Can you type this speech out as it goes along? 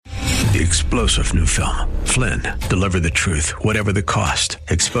The explosive new film, Flynn, deliver the truth, whatever the cost,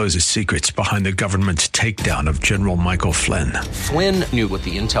 exposes secrets behind the government's takedown of General Michael Flynn. Flynn knew what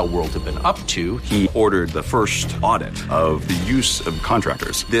the intel world had been up to. He ordered the first audit of the use of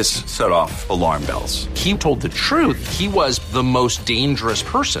contractors. This set off alarm bells. He told the truth. He was the most dangerous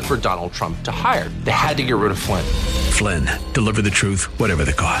person for Donald Trump to hire. They had to get rid of Flynn. Flynn, deliver the truth, whatever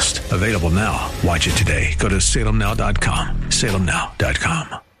the cost. Available now. Watch it today. Go to salemnow.com.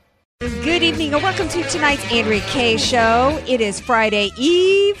 salemnow.com. Good evening and welcome to tonight's Andrea Kaye Show. It is Friday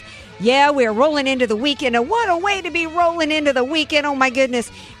Eve. Yeah, we're rolling into the weekend. And what a way to be rolling into the weekend. Oh, my goodness.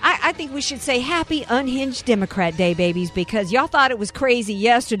 I think we should say Happy Unhinged Democrat Day, babies, because y'all thought it was crazy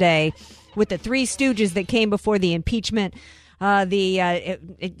yesterday with the three stooges that came before the impeachment. I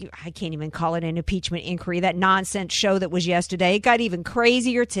can't even call it an impeachment inquiry, that nonsense show that was yesterday. It got even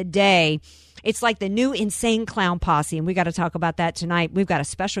crazier today. It's like the new insane clown posse, and we got to talk about that tonight. We've got a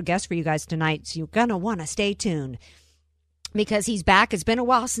special guest for you guys tonight, so you're going to want to stay tuned because he's back. It's been a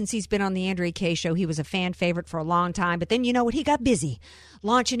while since he's been on the Andrea Kaye Show. He was a fan favorite for a long time, but then you know what? He got busy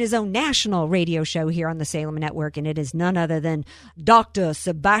launching his own national radio show here on the Salem Network, and it is none other than Dr.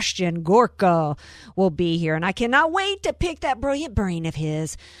 Sebastian Gorka will be here. And I cannot wait to pick that brilliant brain of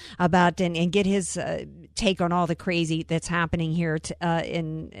his about and get his take on all the crazy that's happening here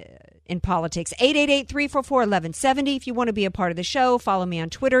in politics. 888-344-1170 if you want to be a part of the show. Follow me on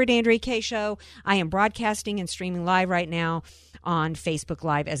Twitter at Andrea Kaye Show. I am broadcasting and streaming live right now on Facebook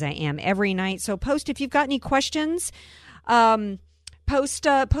Live, as I am every night. So post if you've got any questions. Post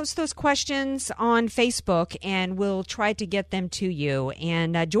those questions on Facebook, and we'll try to get them to you.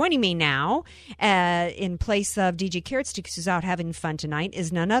 And joining me now, in place of DJ Carrot Sticks, who's out having fun tonight,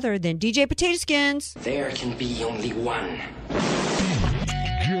 is none other than DJ Potato Skins. There can be only one.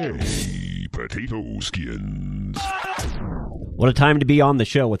 DJ Potato Skins. What a time to be on the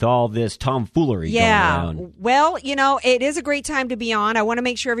show with all this tomfoolery going on. Well, you know, it is a great time to be on. I want to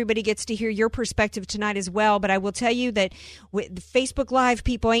make sure everybody gets to hear your perspective tonight as well. But I will tell you that with Facebook Live,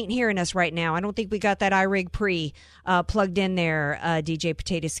 people ain't hearing us right now. I don't think we got that iRig Pre plugged in there, DJ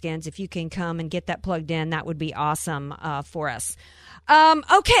Potato Skins. If you can come and get that plugged in, that would be awesome for us.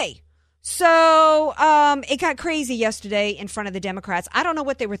 Okay. So it got crazy yesterday in front of the Democrats. I don't know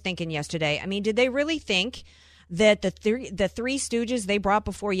what they were thinking yesterday. I mean, did they really think that the three stooges they brought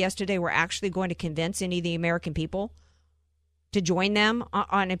before yesterday were actually going to convince any of the American people to join them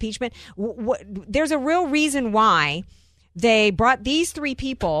on impeachment? There's a real reason why they brought these three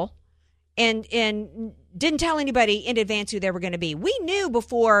people and didn't tell anybody in advance who they were going to be. We knew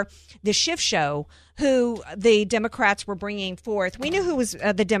before the Schiff show who the Democrats were bringing forth. We knew who was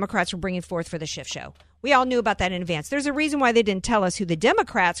the Democrats were bringing forth for the Schiff show. We all knew about that in advance. There's a reason why they didn't tell us who the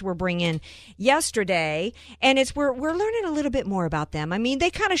Democrats were bringing yesterday, and we're learning a little bit more about them. I mean,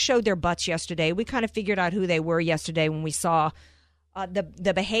 they kind of showed their butts yesterday. We kind of figured out who they were yesterday when we saw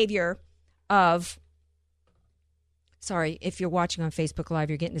the behavior of. Sorry, if you're watching on Facebook Live,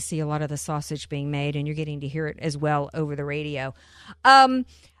 you're getting to see a lot of the sausage being made, and you're getting to hear it as well over the radio.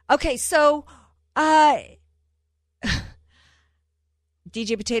 Okay, so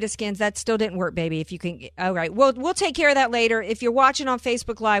DJ Potato Skins, that still didn't work, baby. If you can, all right. We'll take care of that later. If you're watching on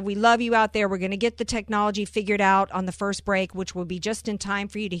Facebook Live, we love you out there. We're going to get the technology figured out on the first break, which will be just in time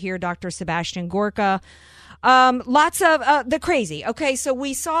for you to hear Dr. Sebastian Gorka. Lots of the crazy. Okay, so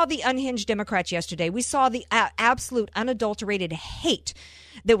we saw the unhinged Democrats yesterday. We saw the absolute unadulterated hate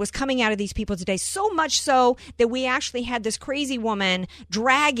that was coming out of these people today, so much so that we actually had this crazy woman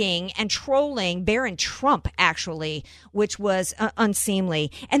dragging and trolling Barron Trump, actually, which was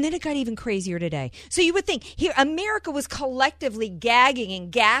unseemly. And then it got even crazier today. So you would think here America was collectively gagging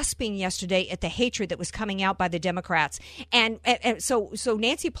and gasping yesterday at the hatred that was coming out by the Democrats. And so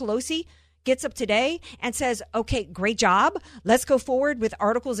Nancy Pelosi gets up today and says, okay, great job. Let's go forward with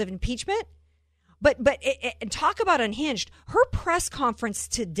articles of impeachment. But talk about unhinged. Her press conference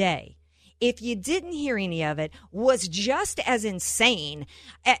today, if you didn't hear any of it, was just as insane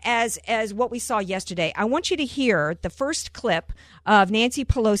as what we saw yesterday. I want you to hear the first clip of Nancy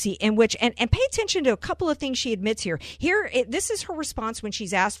Pelosi in which, and pay attention to a couple of things she admits here. This is her response when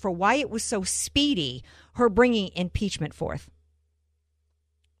she's asked for why it was so speedy, her bringing impeachment forth.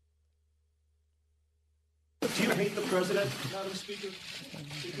 Do you hate the president, Madam Speaker?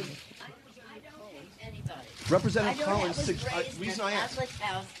 I don't hate anybody. Representative Collins, reason I ask. Catholic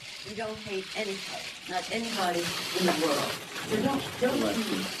house, we don't hate anybody, not anybody in the world. So don't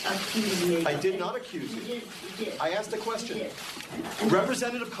accuse me. I did not accuse you. You did. I asked a question. You did.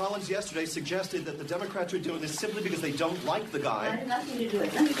 Representative Collins yesterday suggested that the Democrats are doing this simply because they don't like the It guy. had nothing to do with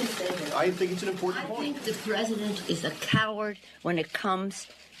it. Let me just say this. I think it's an I important point. think the president is a coward when it comes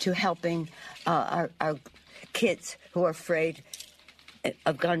to helping our kids who are afraid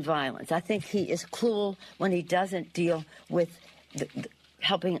of gun violence. I think he is cruel when he doesn't deal with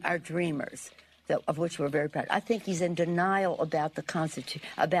helping our dreamers, of which we're very proud. I think he's in denial about the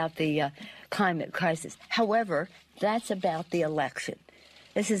climate crisis. However, that's about the election.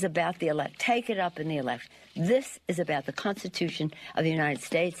 This is about the election. Take it up in the election. This is about the Constitution of the United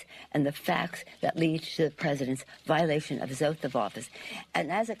States and the facts that lead to the president's violation of his oath of office.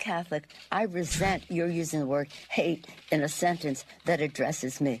 And as a Catholic, I resent your using the word hate in a sentence that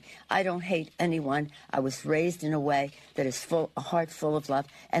addresses me. I don't hate anyone. I was raised in a way that is a heart full of love,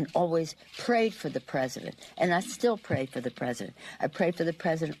 and always prayed for the president. And I still pray for the president. I pray for the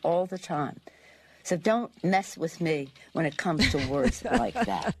president all the time. So don't mess with me when it comes to words like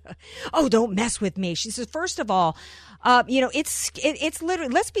that. Oh, don't mess with me. She says, first of all, it's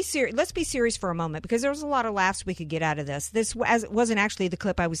literally, let's be serious for a moment, because there was a lot of laughs we could get out of this. This wasn't actually the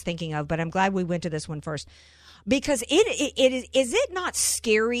clip I was thinking of, but I'm glad we went to this one first, because is it not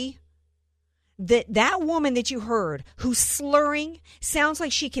scary that woman that you heard, who's slurring, sounds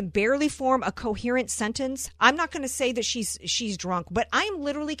like she can barely form a coherent sentence? I'm not going to say that she's drunk, but I'm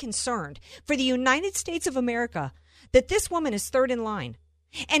literally concerned for the United States of America that this woman is third in line.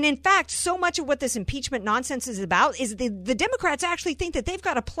 And in fact, so much of what this impeachment nonsense is about is the Democrats actually think that they've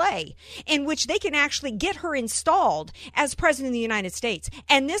got a play in which they can actually get her installed as president of the United States.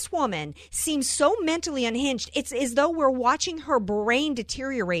 And this woman seems so mentally unhinged. It's as though we're watching her brain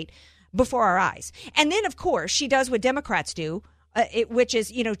deteriorate before our eyes. And then, of course, she does what Democrats do, which is,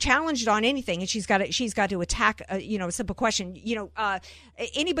 challenged on anything, and she's got to attack, a simple question.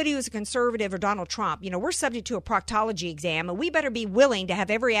 Anybody who's a conservative or Donald Trump, we're subject to a proctology exam, and we better be willing to have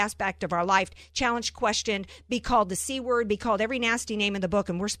every aspect of our life challenged, questioned, be called the C word, be called every nasty name in the book,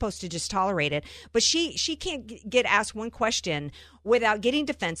 and we're supposed to just tolerate it. But she can't get asked one question without getting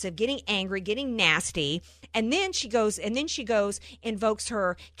defensive, getting angry, getting nasty. And then she goes, invokes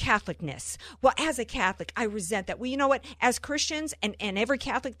her Catholicness. Well, as a Catholic, I resent that. Well, you know what? As Christians and every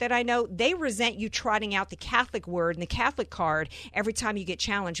Catholic that I know, they resent you trotting out the Catholic word and the Catholic card every time you get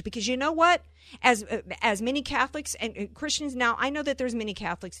challenged. Because you know what? As many Catholics and Christians, now I know that there's many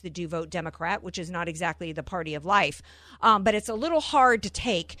Catholics that do vote Democrat, which is not exactly the party of life, but it's a little hard to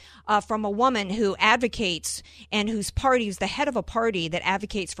take from a woman who advocates and whose party is the head of a party that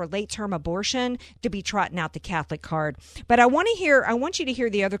advocates for late-term abortion to be trotting out the Catholic card. But I want you to hear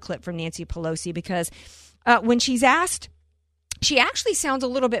the other clip from Nancy Pelosi, because when she's asked, she actually sounds a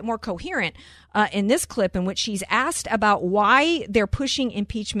little bit more coherent in this clip, in which she's asked about why they're pushing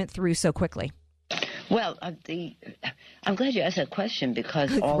impeachment through so quickly. Well, I'm glad you asked that question,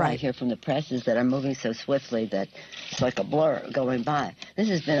 because all right. I hear from the press is that I'm moving so swiftly that it's like a blur going by. This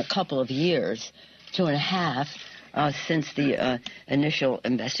has been a couple of years, 2.5, since the initial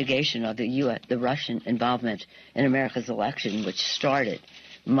investigation of the Russian involvement in America's election, which started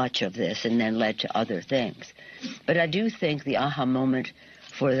much of this and then led to other things. But I do think the aha moment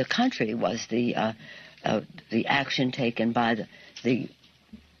for the country was the action taken by the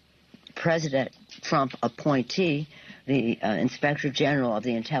President Trump appointee, the Inspector General of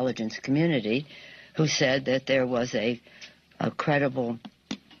the intelligence community, who said that there was a credible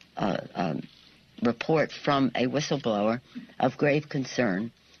report from a whistleblower of grave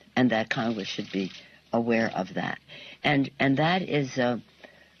concern, and that Congress should be aware of that. And that is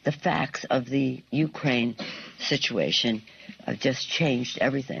the facts of the Ukraine situation have just changed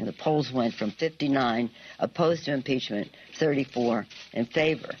everything. The polls went from 59 opposed to impeachment, 34 in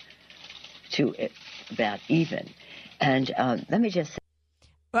favor, to about even. And let me just say...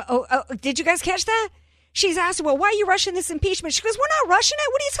 did you guys catch that? She's asked, well, why are you rushing this impeachment? She goes, we're not rushing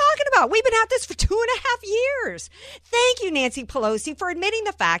it. What are you talking about? We've been at this for 2.5 years. Thank you, Nancy Pelosi, for admitting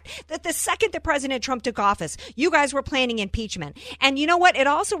the fact that the second that President Trump took office, you guys were planning impeachment. And you know what? It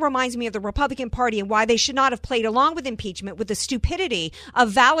also reminds me of the Republican Party and why they should not have played along with impeachment, with the stupidity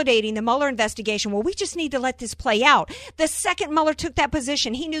of validating the Mueller investigation. Well, we just need to let this play out. The second Mueller took that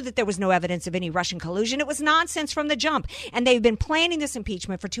position, he knew that there was no evidence of any Russian collusion. It was nonsense from the jump. And they've been planning this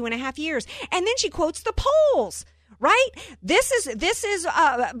impeachment for 2.5 years. And then she quotes the polls, right? This is,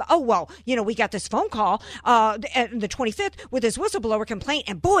 we got this phone call the 25th with this whistleblower complaint,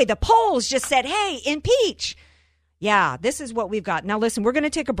 and boy, the polls just said, hey, impeach. Yeah, this is what we've got. Now, listen, we're going to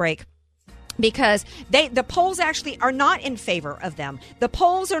take a break, because the polls actually are not in favor of them. The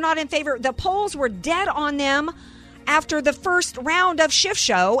polls are not in favor. The polls were dead on them after the first round of Shift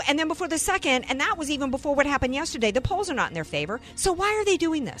Show, and then before the second, and that was even before what happened yesterday. The polls are not in their favor. So why are they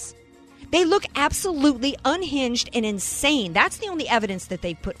doing this? They look absolutely unhinged and insane. That's the only evidence that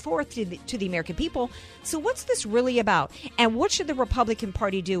they've put forth to the American people. So what's this really about? And what should the Republican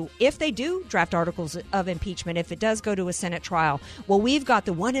Party do if they do draft articles of impeachment, if it does go to a Senate trial? Well, we've got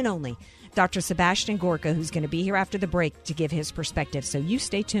the one and only Dr. Sebastian Gorka, who's going to be here after the break to give his perspective. So you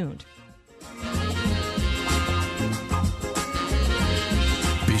stay tuned.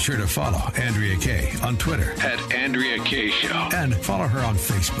 Be sure to follow Andrea Kaye on Twitter @AndreaKayeShow. and follow her on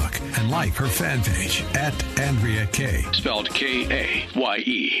Facebook and like her fan page @AndreaKaye. Spelled Kaye.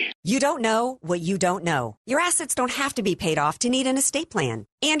 You don't know what you don't know. Your assets don't have to be paid off to need an estate plan.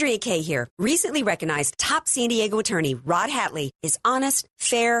 Andrea Kaye here. Recently recognized top San Diego attorney Rod Hatley is honest,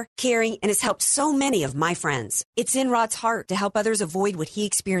 fair, caring, and has helped so many of my friends. It's in Rod's heart to help others avoid what he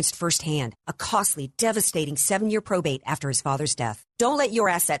experienced firsthand, a costly, devastating 7-year probate after his father's death. Don't let your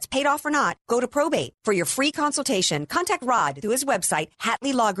assets, paid off or not, go to probate. For your free consultation, contact Rod through his website,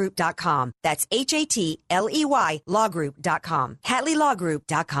 HatleyLawGroup.com. That's HATLEY lawgroup.com.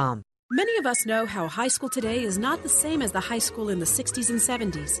 HatleyLawGroup.com. Many of us know how high school today is not the same as the high school in the 60s and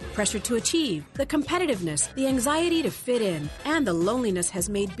 70s. Pressure to achieve, the competitiveness, the anxiety to fit in, and the loneliness has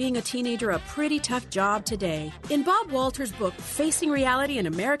made being a teenager a pretty tough job today. In Bob Walter's book, Facing Reality in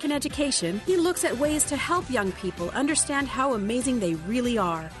American Education, he looks at ways to help young people understand how amazing they really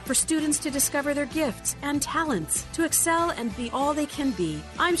are, for students to discover their gifts and talents, to excel and be all they can be.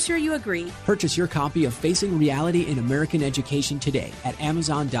 I'm sure you agree. Purchase your copy of Facing Reality in American Education today at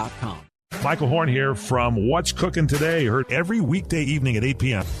Amazon.com. Michael Horn here from What's Cooking Today, heard every weekday evening at 8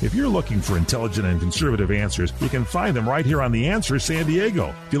 p.m. If you're looking for intelligent and conservative answers, you can find them right here on The Answer San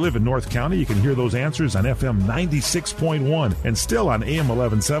Diego. If you live in North County, you can hear those answers on FM 96.1 and still on AM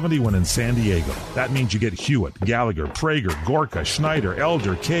 1170 when in San Diego. That means you get Hewitt, Gallagher, Prager, Gorka, Schneider,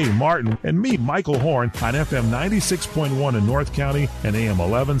 Elder, Kay, Martin, and me, Michael Horn, on FM 96.1 in North County and AM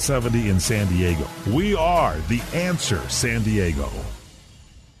 1170 in San Diego. We are The Answer San Diego.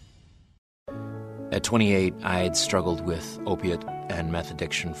 At 28, I had struggled with opiate and meth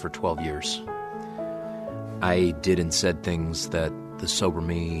addiction for 12 years. I did and said things that the sober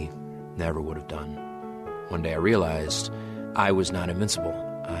me never would have done. One day I realized I was not invincible.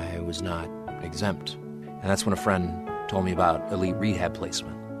 I was not exempt. And that's when a friend told me about Elite Rehab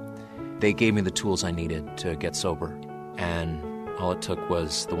Placement. They gave me the tools I needed to get sober, and all it took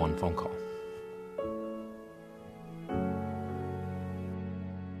was the one phone call.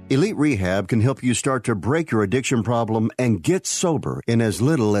 Elite Rehab can help you start to break your addiction problem and get sober in as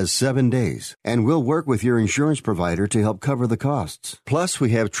little as 7 days. And we'll work with your insurance provider to help cover the costs. Plus, we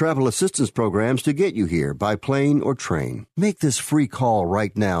have travel assistance programs to get you here by plane or train. Make this free call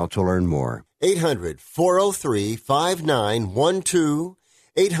right now to learn more. 800-403-5912.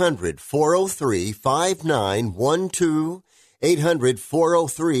 800-403-5912.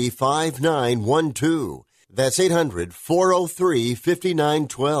 800-403-5912. That's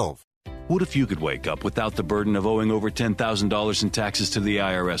 800-403-5912. What if you could wake up without the burden of owing over $10,000 in taxes to the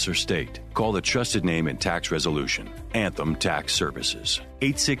IRS or state? Call the trusted name in tax resolution, Anthem Tax Services.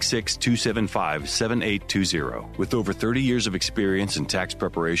 866-275-7820. With over 30 years of experience in tax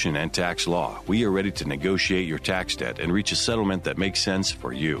preparation and tax law, we are ready to negotiate your tax debt and reach a settlement that makes sense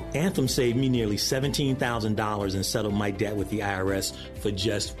for you. Anthem saved me nearly $17,000 and settled my debt with the IRS for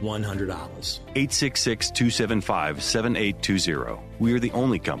just $100. 866-275-7820. We are the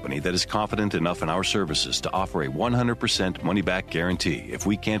only company that is confident enough in our services to offer a 100% money-back guarantee if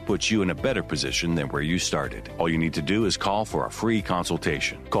we can't put you in a better position than where you started. All you need to do is call for a free consultation.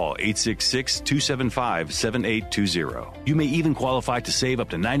 Call 866-275-7820. You may even qualify to save up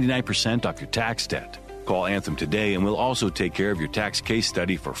to 99% off your tax debt. Call Anthem today and we'll also take care of your tax case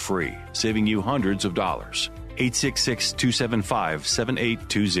study for free, saving you hundreds of dollars.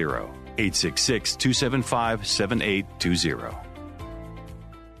 866-275-7820. 866-275-7820.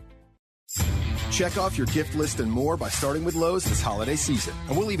 Check off your gift list and more by starting with Lowe's this holiday season.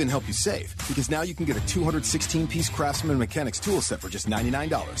 And we'll even help you save, because now you can get a 216-piece Craftsman Mechanics tool set for just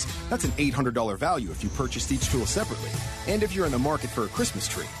 $99. That's an $800 value if you purchased each tool separately. And if you're in the market for a Christmas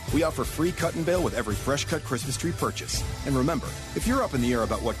tree, we offer free cut and bail with every fresh cut Christmas tree purchase. And remember, if you're up in the air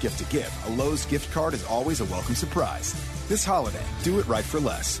about what gift to give, a Lowe's gift card is always a welcome surprise. This holiday, do it right for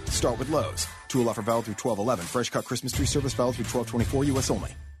less. Start with Lowe's. Tool offer valid through 12/11. Fresh cut Christmas tree service valid through 12/24 U.S. only.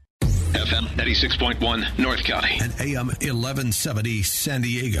 FM 96.1 North County and AM 1170 San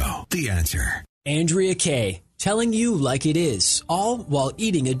Diego. The Answer. Andrea Kaye, telling you like it is, all while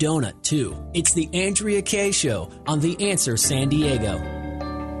eating a donut, too. It's the Andrea Kaye Show on The Answer San Diego.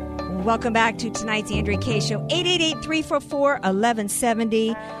 Welcome back to tonight's Andrea Kaye Show,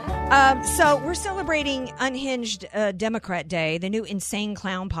 888-344-1170. So we're celebrating Unhinged Democrat Day, the new Insane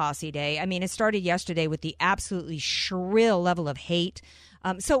Clown Posse Day. I mean, it started yesterday with the absolutely shrill level of hate.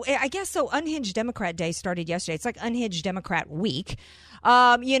 So I guess so Unhinged Democrat Day started yesterday. It's like Unhinged Democrat Week.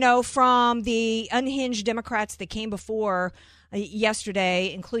 From the unhinged Democrats that came before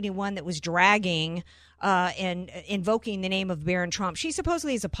yesterday, including one that was dragging and invoking the name of Barron Trump. She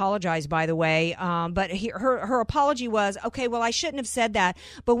supposedly has apologized, by the way, but her apology was, okay, well, I shouldn't have said that,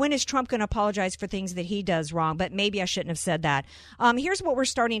 but when is Trump going to apologize for things that he does wrong? But maybe I shouldn't have said that. Here's what we're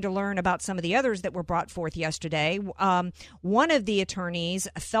starting to learn about some of the others that were brought forth yesterday. One of the attorneys,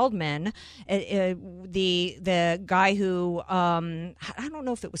 Feldman, the guy who, I don't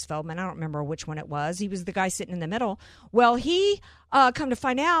know if it was Feldman, I don't remember which one it was. He was the guy sitting in the middle. Well, he... come to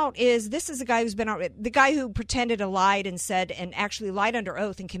find out this is a guy who's been the guy who pretended to lied and said and actually lied under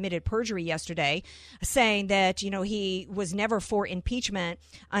oath and committed perjury yesterday, saying that, he was never for impeachment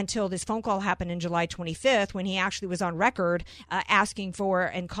until this phone call happened on July 25th when he actually was on record asking for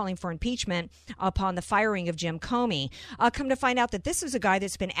and calling for impeachment upon the firing of Jim Comey. Come to find out that this is a guy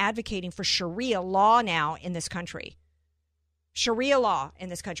that's been advocating for Sharia law now in this country. Sharia law in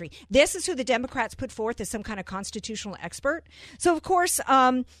this country. This is who the Democrats put forth as some kind of constitutional expert. So, of course,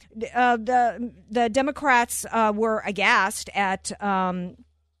 the Democrats were aghast at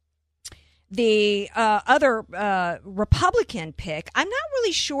the other Republican pick. I'm not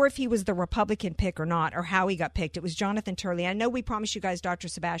really sure if he was the Republican pick or not, or how he got picked. It was Jonathan Turley. I know we promised you guys Dr.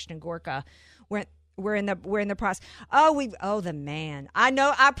 Sebastian Gorka. We're in the process. The man. I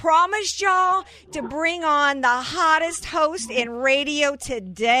know. I promised y'all to bring on the hottest host in radio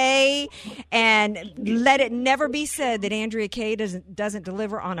today, and let it never be said that Andrea Kaye doesn't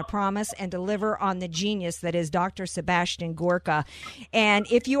deliver on a promise and deliver on the genius that is Dr. Sebastian Gorka. And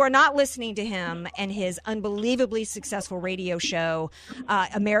if you are not listening to him and his unbelievably successful radio show,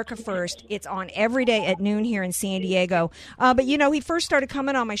 America First, it's on every day at noon here in San Diego. But he first started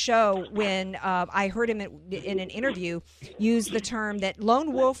coming on my show when I heard him in an interview use the term that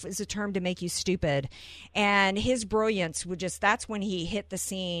lone wolf is a term to make you stupid. And his brilliance that's when he hit the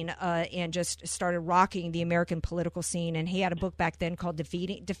scene and just started rocking the American political scene. And he had a book back then called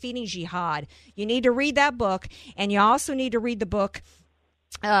Defeating Jihad. You need to read that book. And you also need to read the book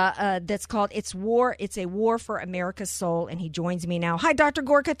that's called It's a War for America's Soul. And he joins me now. Hi, Dr.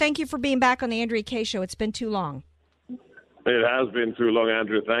 Gorka. Thank you for being back on the Andrea Kaye Show. It's been too long. It has been too long,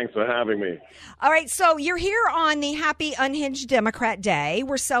 Andrew. Thanks for having me. All right, so you're here on the Happy Unhinged Democrat Day.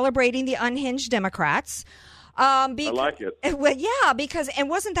 We're celebrating the unhinged Democrats. I like it. Well, yeah, and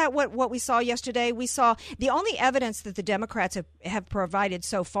wasn't that what we saw yesterday? We saw the only evidence that the Democrats have provided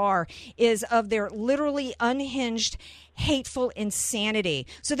so far is of their literally unhinged, hateful insanity.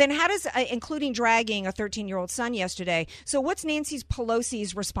 So then how does, including dragging a 13-year-old son yesterday, so what's Nancy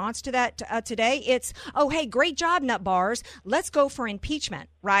Pelosi's response to that today? It's, oh, hey, great job, nut bars. Let's go for impeachment,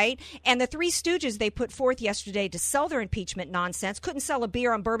 right? And the Three Stooges they put forth yesterday to sell their impeachment nonsense couldn't sell a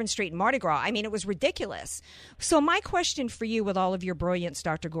beer on Bourbon Street in Mardi Gras. I mean, it was ridiculous. So my question for you, with all of your brilliance,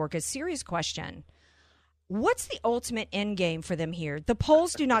 Dr. Gorka, serious question. What's the ultimate end game for them here? The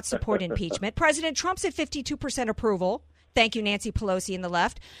polls do not support impeachment. President Trump's at 52% approval. Thank you, Nancy Pelosi and the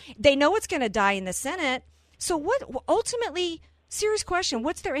left. They know it's going to die in the Senate. So what ultimately, serious question,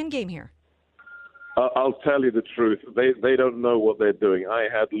 what's their end game here? I'll tell you the truth. They don't know what they're doing. I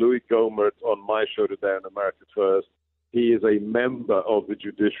had Louis Gohmert on my show today on America First. He is a member of the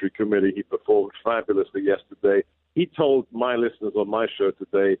Judiciary Committee. He performed fabulously yesterday. He told my listeners on my show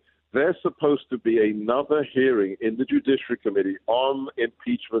today there's supposed to be another hearing in the Judiciary Committee on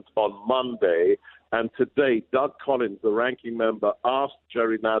impeachment on Monday. And today, Doug Collins, the ranking member, asked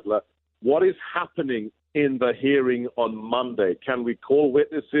Jerry Nadler, what is happening in the hearing on Monday? Can we call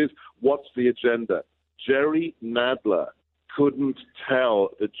witnesses? What's the agenda? Jerry Nadler couldn't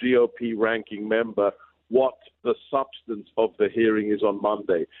tell the GOP ranking member what the substance of the hearing is on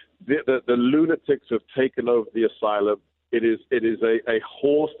Monday. The lunatics have taken over the asylum. It is a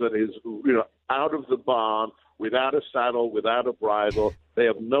horse that is out of the barn, without a saddle, without a bridle. They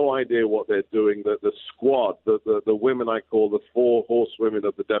have no idea what they're doing. The squad, the women I call the four horsewomen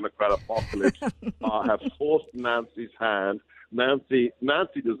of the Democrat apocalypse, have forced Nancy's hand. Nancy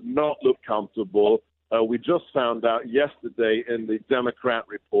does not look comfortable. We just found out yesterday in the Democrat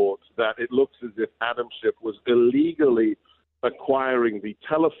report that it looks as if Adam Schiff was illegally acquiring the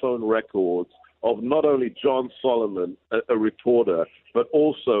telephone records of not only John Solomon, a reporter, but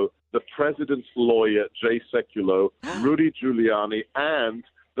also the president's lawyer, Jay Sekulow, Rudy Giuliani, and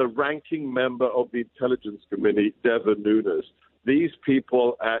the ranking member of the Intelligence Committee, Devin Nunes. These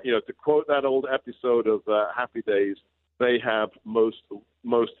people, to quote that old episode of Happy Days, they have most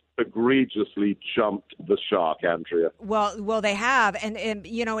egregiously jumped the shark, Andrea. Well, they have, and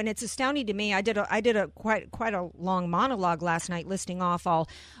it's astounding to me. I did a quite a long monologue last night listing off all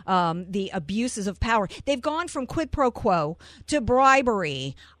the abuses of power. They've gone from quid pro quo to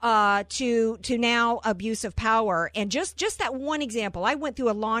bribery to now abuse of power, and just that one example. I went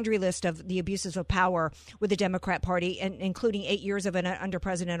through a laundry list of the abuses of power with the Democrat Party, and including 8 years of it under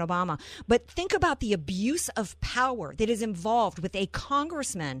President Obama. But think about the abuse of power that is involved with a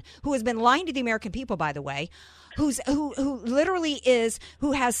congressman who has been lying to the American people, by the way, who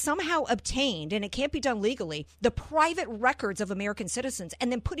has somehow obtained, and it can't be done legally, the private records of American citizens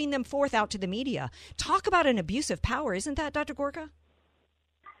and then putting them forth out to the media. Talk about an abuse of power, isn't that, Dr. Gorka?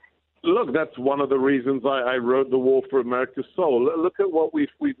 Look, that's one of the reasons I wrote The War for America's Soul. Look at what we've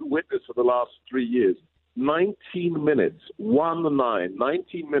witnessed for the last 3 years. 19 minutes,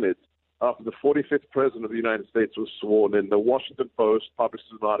 19 minutes after the 45th president of the United States was sworn in, the Washington Post published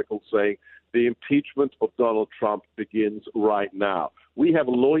an article saying the impeachment of Donald Trump begins right now. We have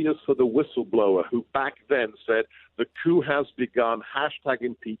lawyers for the whistleblower who back then said the coup has begun, hashtag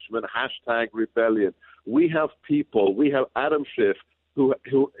impeachment, hashtag rebellion. We have Adam Schiff, who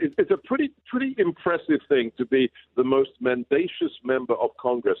it's a pretty impressive thing to be the most mendacious member of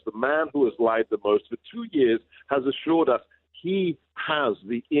Congress, the man who has lied the most for 2 years, has assured us he has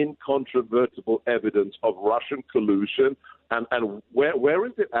the incontrovertible evidence of Russian collusion. And where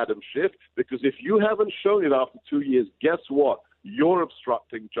is it, Adam Schiff? Because if you haven't shown it after 2 years, guess what? You're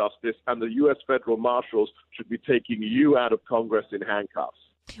obstructing justice, and the U.S. federal marshals should be taking you out of Congress in handcuffs.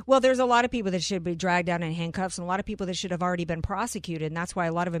 Well, there's a lot of people that should be dragged out in handcuffs, and a lot of people that should have already been prosecuted. And that's why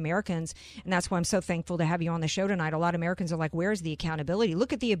a lot of Americans, and that's why I'm so thankful to have you on the show tonight, a lot of Americans are like, where's the accountability?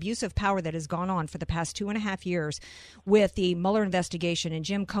 Look at the abuse of power that has gone on for the past 2.5 years with the Mueller investigation and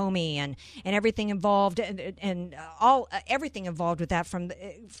Jim Comey and everything involved and everything involved with that, from the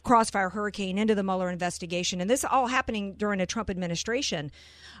Crossfire Hurricane into the Mueller investigation. And this all happening during a Trump administration.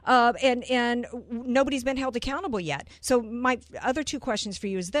 And nobody's been held accountable yet. So my other two questions for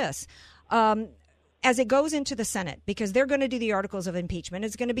you is this. As it goes into the Senate, because they're going to do the articles of impeachment,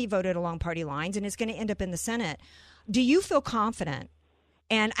 it's going to be voted along party lines, and it's going to end up in the Senate. Do you feel confident?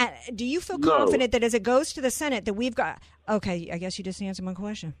 And do you feel confident that as it goes to the Senate that we've got... Okay, I guess you just answered my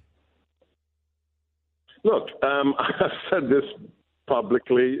question. Look, I've said this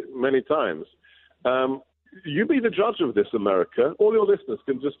publicly many times. You be the judge of this, America. All your listeners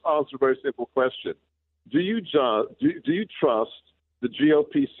can just answer a very simple question. Do you trust the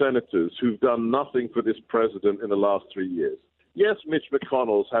GOP senators who've done nothing for this president in the last 3 years? Yes, Mitch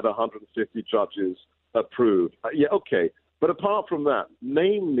McConnell's had 150 judges approved. Yeah, okay. But apart from that,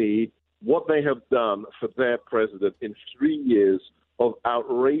 name me what they have done for their president in 3 years of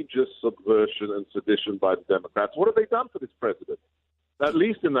outrageous subversion and sedition by the Democrats. What have they done for this president? At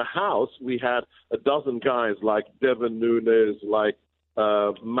least in the House, we had a dozen guys like Devin Nunes, like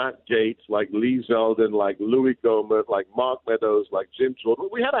Matt Gaetz, like Lee Zeldin, like Louis Gohmert, like Mark Meadows, like Jim Jordan.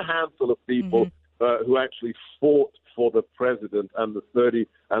 We had a handful of people who actually fought for the president and the 30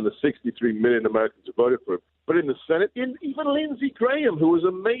 and the 63 million Americans who voted for him. But in the Senate, even Lindsey Graham, who was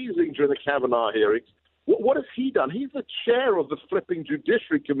amazing during the Kavanaugh hearings, what has he done? He's the chair of the flipping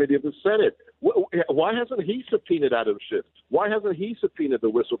Judiciary Committee of the Senate. Why hasn't he subpoenaed Adam Schiff? Why hasn't he subpoenaed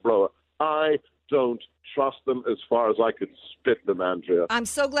the whistleblower? I don't trust them as far as I could spit them, Andrea. I'm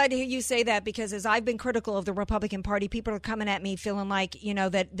so glad to hear you say that, because as I've been critical of the Republican Party, people are coming at me feeling like,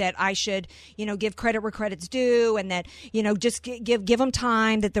 that I should, give credit where credit's due, and that, just give them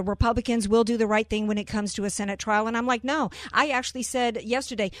time, that the Republicans will do the right thing when it comes to a Senate trial. And I'm like, no. I actually said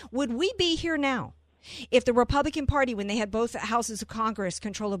yesterday, would we be here now if the Republican Party, when they had both houses of Congress,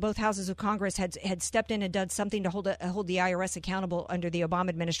 control of both houses of Congress, had stepped in and done something to hold the IRS accountable under the Obama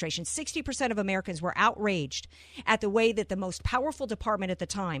administration? 60% of Americans were outraged at the way that the most powerful department at the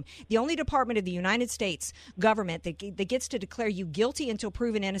time, the only department of the United States government that gets to declare you guilty until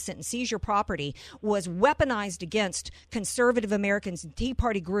proven innocent and seize your property, was weaponized against conservative Americans and Tea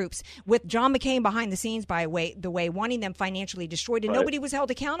Party groups, with John McCain behind the scenes, by the way, wanting them financially destroyed, and nobody was held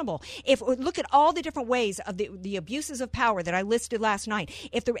accountable. Look at all the different ways of the abuses of power that I listed last night.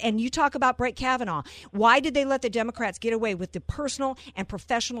 And you talk about Brett Kavanaugh. Why did they let the Democrats get away with the personal and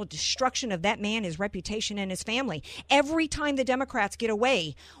professional destruction of that man, his reputation, and his family? Every time the Democrats get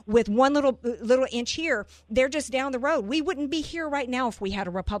away with one little inch here, they're just down the road. We wouldn't be here right now if we had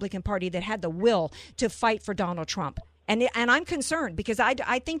a Republican Party that had the will to fight for Donald Trump And I'm concerned because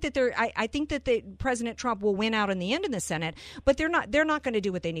I think that President Trump will win out in the end in the Senate, but they're not going to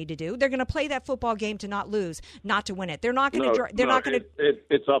do what they need to do. They're going to play that football game to not lose, not to win it. They're not going to.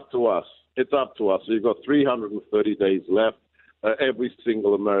 It's up to us. It's up to us. So you've got 330 days left. Every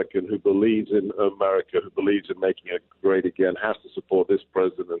single American who believes in America, who believes in making it great again, has to support this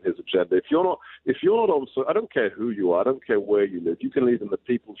president and his agenda. If you're not on, so I don't care who you are, I don't care where you live. You can live in the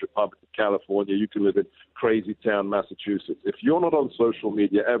People's Republic of California. You can live in Crazy Town, Massachusetts. If you're not on social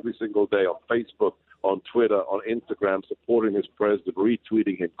media every single day, on Facebook, on Twitter, on Instagram, supporting this president,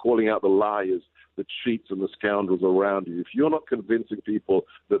 retweeting him, calling out the liars, the cheats and the scoundrels around you, if you're not convincing people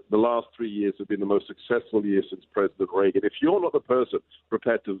that the last 3 years have been the most successful years since President Reagan, if you're not the person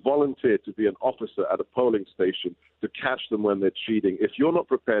prepared to volunteer to be an officer at a polling station to catch them when they're cheating, if you're not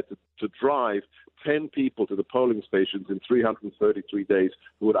prepared to drive 10 people to the polling stations in 333 days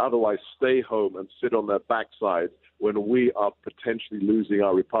who would otherwise stay home and sit on their backsides when we are potentially losing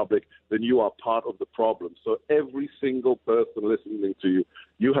our republic, then you are part of the problem. So every single person listening to you,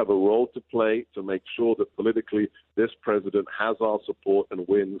 you have a role to play to make sure that politically this president has our support and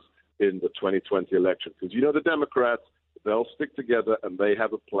wins in the 2020 election. Because the Democrats, they'll stick together and they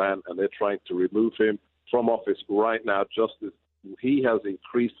have a plan and they're trying to remove him from office right now, just as he has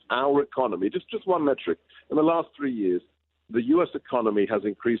increased our economy. Just one metric. In the last 3 years, the U.S. economy has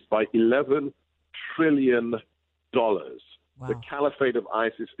increased by $11 trillion. Wow. The caliphate of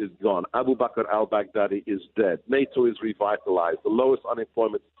ISIS is gone. Abu Bakr al-Baghdadi is dead. NATO is revitalized. The lowest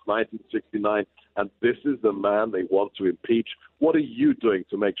unemployment since 1969. And this is the man they want to impeach. What are you doing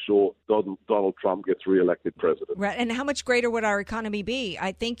to make sure Donald Trump gets reelected president? Right. And how much greater would our economy be?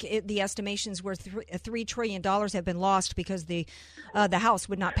 I think the estimations were $3 trillion have been lost because the House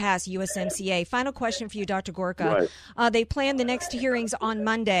would not pass USMCA. Final question for you, Dr. Gorka. Right. They plan the next hearings on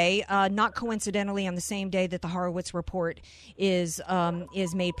Monday, not coincidentally on the same day that the Horowitz report is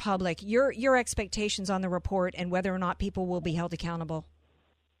made public. Your expectations on the report and whether or not people will be held accountable?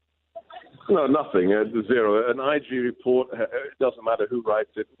 No, nothing. Zero. An IG report, it doesn't matter who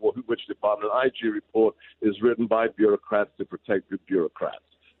writes it or which department. An IG report is written by bureaucrats to protect the bureaucrats.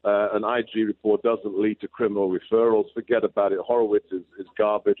 An IG report doesn't lead to criminal referrals. Forget about it. Horowitz is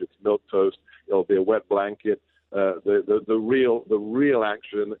garbage. It's milquetoast. It'll be a wet blanket. The real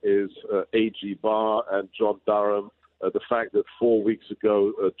action is AG Barr and John Durham. The fact that 4 weeks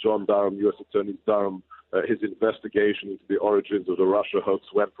ago, John Durham, U.S. Attorney Durham, his investigation into the origins of the Russia hoax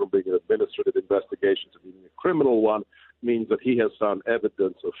went from being an administrative investigation to being a criminal one, means that he has found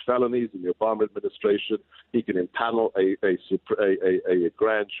evidence of felonies in the Obama administration. He can impanel a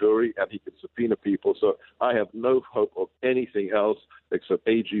grand jury, and he can subpoena people. So I have no hope of anything else except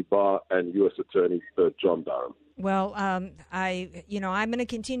AG Barr and U.S. Attorney John Durham. Well, I'm going to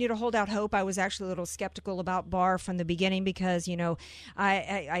continue to hold out hope. I was actually a little skeptical about Barr from the beginning because,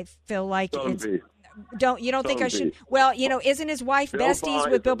 I feel like you don't think I should? Well, isn't his wife besties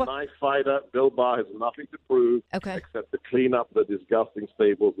with Bill Barr? Knife fighter. Bill Barr has nothing to prove except to clean up the disgusting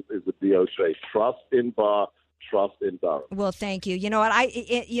stables is the DOJ. Trust in Barr. Trust in Durham. Well, thank you. You know what?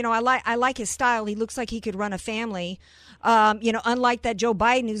 I like his style. He looks like he could run a family. Unlike that Joe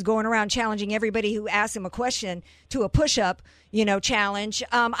Biden who's going around challenging everybody who asks him a question to a push-up, challenge.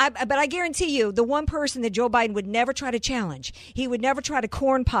 But I guarantee you, the one person that Joe Biden would never try to challenge, he would never try to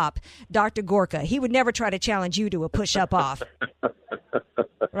corn pop Dr. Gorka. He would never try to challenge you to a push-up off.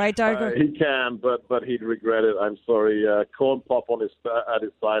 Right, Dr. Gorka? He can, but he'd regret it. I'm sorry. Corn pop at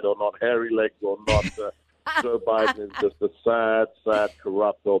his side or not, hairy legs or not. Joe Biden is just a sad,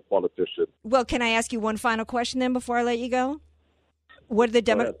 corrupt old politician. Well, can I ask you one final question then before I let you go? Who are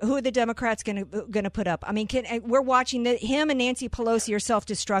the Democrats going to put up? I mean, we're watching him and Nancy Pelosi are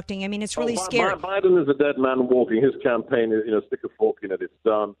self-destructing. I mean, it's really scary. Biden is a dead man walking. His campaign is, stick a fork in it. It's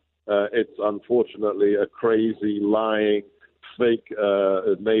done. It's unfortunately a crazy, lying, fake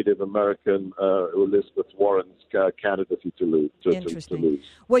Native American Elizabeth Warren's candidacy to lose. Interesting.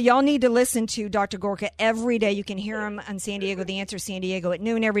 Well, y'all need to listen to Dr. Gorka every day. You can hear him on San Diego, The Answer San Diego at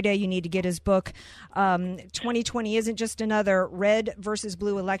noon every day. You need to get his book. 2020 isn't just another red versus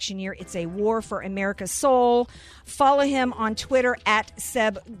blue election year. It's a war for America's soul. Follow him on Twitter at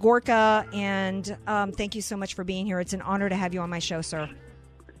Seb Gorka. And thank you so much for being here. It's an honor to have you on my show, sir.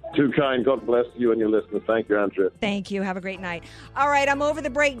 Too kind. God bless you and your listeners. Thank you, Andrea. Thank you. Have a great night. All right, I'm over the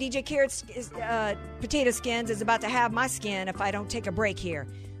break. DJ Carrot's Potato Skins is about to have my skin if I don't take a break here.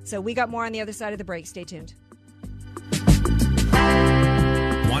 So we got more on the other side of the break. Stay tuned.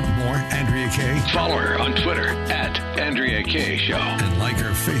 Want more Andrea Kaye? Follow her on Twitter at Andrea Kaye Show. And like her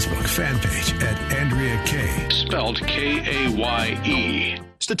Facebook fan page at Andrea Kaye. Spelled Kaye.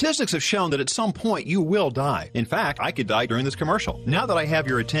 Statistics have shown that at some point you will die. In fact, I could die during this commercial. Now that I have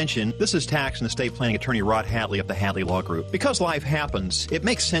your attention, this is tax and estate planning attorney Rod Hatley of the Hatley Law Group. Because life happens, it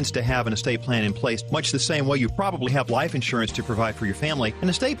makes sense to have an estate plan in place, much the same way you probably have life insurance to provide for your family. An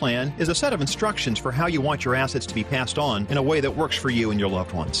estate plan is a set of instructions for how you want your assets to be passed on in a way that works for you and your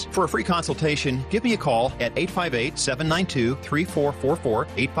loved ones. For a free consultation, give me a call at 858-792-3444,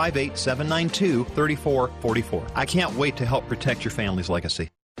 858-792-3444. I can't wait to help protect your family's legacy.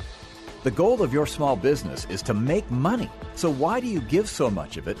 The goal of your small business is to make money. So why do you give so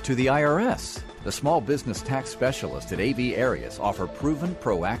much of it to the IRS? The small business tax specialists at AV Arias offer proven,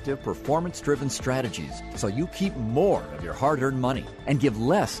 proactive, performance-driven strategies so you keep more of your hard-earned money and give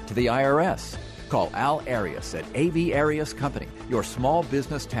less to the IRS. Call Al Arias at AV Arias Company, your small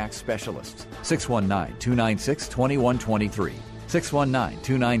business tax specialists. 619-296-2123.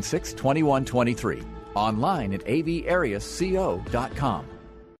 619-296-2123. Online at avariasco.com.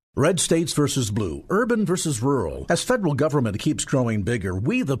 Red states versus blue, urban versus rural. As federal government keeps growing bigger,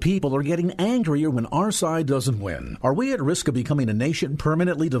 we the people are getting angrier when our side doesn't win. Are we at risk of becoming a nation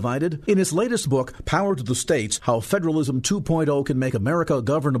permanently divided? In his latest book, Power to the States, How Federalism 2.0 Can Make America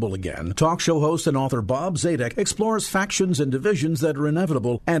Governable Again, talk show host and author Bob Zadek explores factions and divisions that are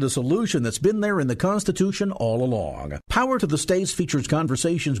inevitable and a solution that's been there in the Constitution all along. Power to the States features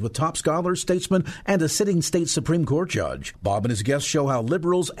conversations with top scholars, statesmen, and a sitting state Supreme Court judge. Bob and his guests show how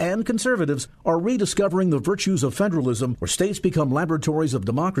liberals and conservatives are rediscovering the virtues of federalism, where states become laboratories of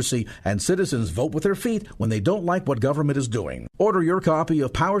democracy and citizens vote with their feet when they don't like what government is doing. Order your copy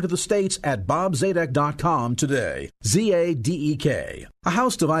of Power to the States at bobzadek.com today. Zadek. A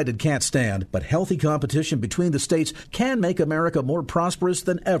house divided can't stand, but healthy competition between the states can make America more prosperous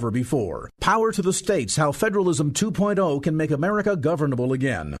than ever before. Power to the States, How Federalism 2.0 Can Make America Governable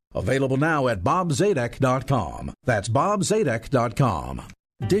Again. Available now at bobzadek.com. That's bobzadek.com.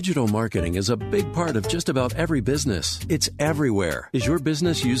 Digital marketing is a big part of just about every business. It's everywhere. Is your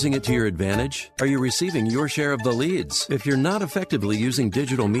business using it to your advantage? Are you receiving your share of the leads? If you're not effectively using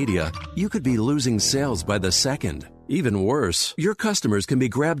digital media, you could be losing sales by the second. Even worse, your customers can be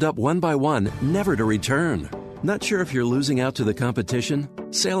grabbed up one by one, never to return. Not sure if you're losing out to the competition?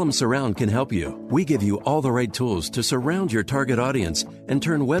 Salem Surround can help you. We give you all the right tools to surround your target audience and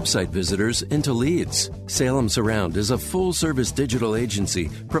turn website visitors into leads. Salem Surround is a full-service digital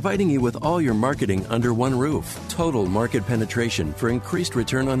agency providing you with all your marketing under one roof. Total market penetration for increased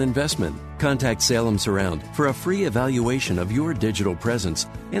return on investment. Contact Salem Surround for a free evaluation of your digital presence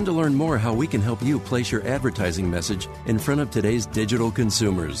and to learn more how we can help you place your advertising message in front of today's digital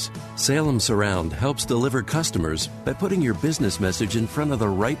consumers. Salem Surround helps deliver customers by putting your business message in front of the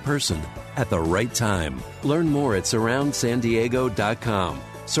right person at the right time. Learn more at surroundsandiego.com.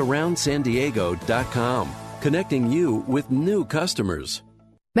 Surroundsandiego.com. Connecting you with new customers.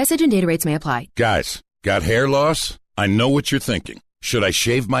 Message and data rates may apply. Guys, got hair loss? I know what you're thinking. Should I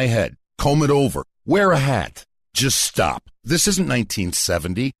shave my head? Comb it over? Wear a hat? Just stop. This isn't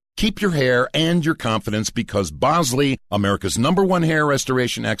 1970. Keep your hair and your confidence because Bosley, America's #1 hair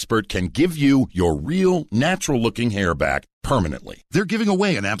restoration expert, can give you your real, natural-looking hair back permanently. They're giving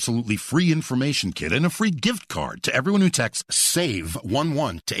away an absolutely free information kit and a free gift card to everyone who texts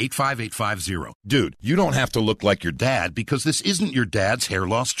SAVE11 to 85850. Dude, you don't have to look like your dad because this isn't your dad's hair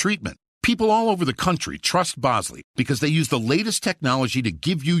loss treatment. People all over the country trust Bosley because they use the latest technology to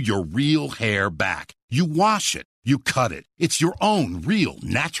give you your real hair back. You wash it. You cut it. It's your own real,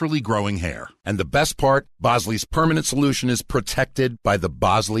 naturally growing hair. And the best part, Bosley's permanent solution is protected by the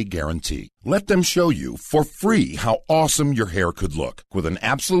Bosley Guarantee. Let them show you for free how awesome your hair could look with an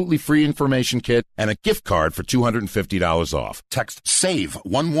absolutely free information kit and a gift card for $250 off. Text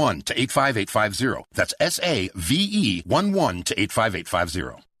SAVE11 to 85850. That's SAVE11 to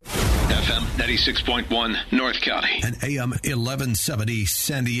 85850. FM 96.1 North County. And AM 1170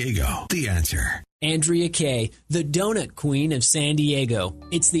 San Diego. The Answer. Andrea Kaye, the donut queen of San Diego.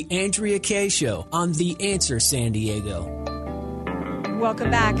 It's the Andrea Kaye Show on The Answer San Diego.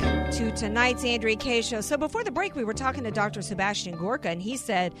 Welcome back to tonight's Andrea Kaye Show. So before the break, we were talking to Dr. Sebastian Gorka, and he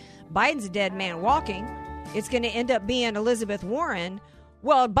said Biden's a dead man walking. It's going to end up being Elizabeth Warren.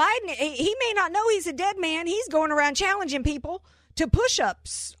 Well, Biden, he may not know he's a dead man. He's going around challenging people to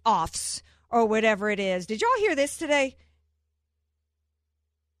push-ups, offs, or whatever it is. Did y'all hear this today?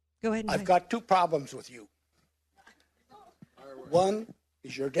 Go ahead. I've got two problems with you. One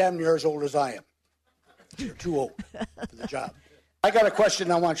is you're damn near as old as I am. You're too old for the job. I got a question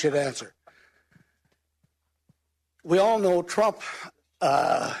I want you to answer. We all know Trump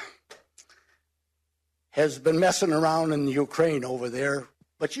has been messing around in the Ukraine over there,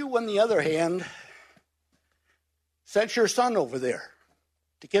 but you, on the other hand, sent your son over there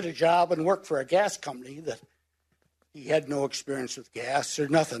to get a job and work for a gas company that he had no experience with gas or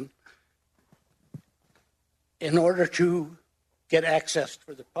nothing in order to get access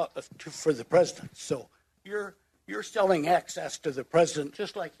for the president. So you're selling access to the president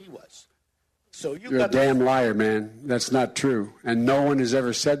just like he was. So you're a damn liar, man. That's not true. And no one has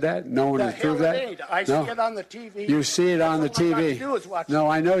ever said that. No one has proved that. I see it on the TV. You see it on the TV. All I do is watch no,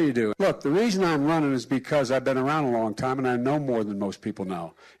 I know you do. Look, the reason I'm running is because I've been around a long time and I know more than most people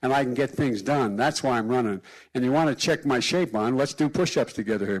know. And I can get things done. That's why I'm running. And you want to check my shape on, let's do push-ups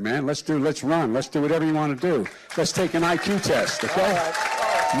together here, man. Let's run. Let's do whatever you want to do. Let's take an IQ test, okay? All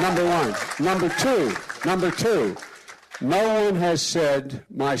right. Number one. Number two. No one has said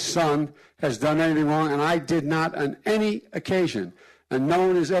my son has done anything wrong, and I did not on any occasion. And no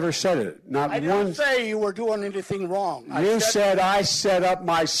one has ever said it. I didn't say you were doing anything wrong. You said I set up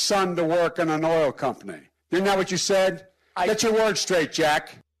my son to work in an oil company. Isn't that what you said? Get your words straight,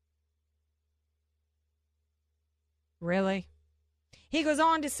 Jack. Really? He goes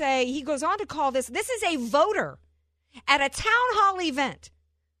on to call this is a voter at a town hall event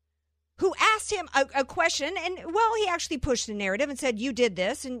who asked him a question, and, well, he actually pushed the narrative and said, you did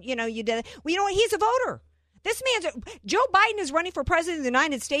this, and, you did it. Well, you know what? He's a voter. Joe Biden is running for president of the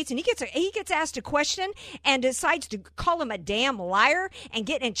United States, and he gets asked a question and decides to call him a damn liar and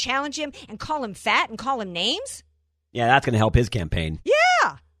get and challenge him and call him fat and call him names? Yeah, that's going to help his campaign.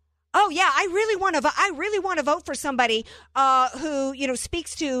 Yeah. Oh, yeah, I really want to vote for somebody who,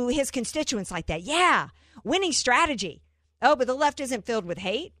 speaks to his constituents like that. Yeah, winning strategy. Oh, but the left isn't filled with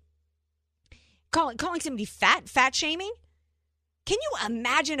hate? Calling somebody fat shaming? Can you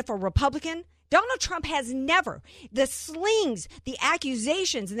imagine if a Republican, Donald Trump has never, the slings, the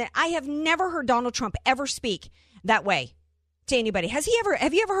accusations, and I have never heard Donald Trump ever speak that way to anybody. Have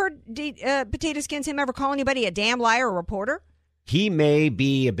you ever heard Potato Skins him ever call anybody a damn liar or reporter? He may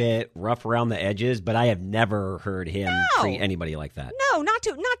be a bit rough around the edges, but I have never heard him treat anybody like that. No, not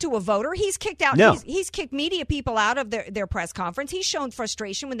to a voter. He's kicked out. No. He's kicked media people out of their press conference. He's shown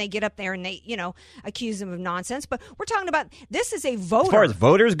frustration when they get up there and they, accuse him of nonsense. But we're talking about this is a voter. As far as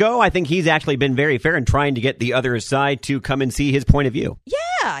voters go, I think he's actually been very fair in trying to get the other side to come and see his point of view.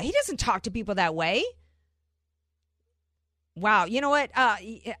 Yeah, he doesn't talk to people that way. Wow, you know what?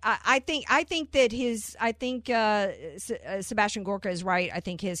 I think Sebastian Gorka is right. I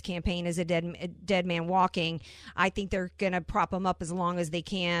think his campaign is a dead man walking. I think they're going to prop him up as long as they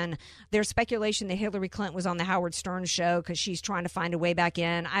can. There's speculation that Hillary Clinton was on the Howard Stern show because she's trying to find a way back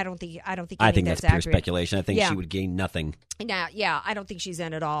in. I think that's pure accurate. Speculation. I think she would gain nothing. Yeah, I don't think she's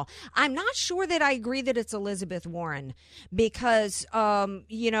in at all. I'm not sure that I agree that it's Elizabeth Warren because,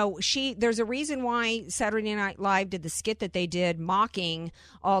 there's a reason why Saturday Night Live did the skit that they did mocking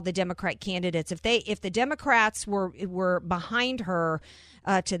all the Democrat candidates. If the Democrats were behind her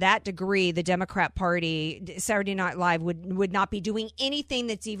to that degree, the Democrat Party, Saturday Night Live would not be doing anything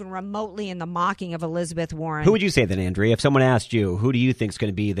that's even remotely in the mocking of Elizabeth Warren. Who would you say then, Andrea? If someone asked you, who do you think is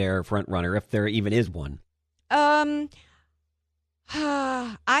going to be their front runner, if there even is one? I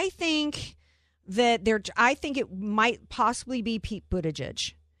think it might possibly be Pete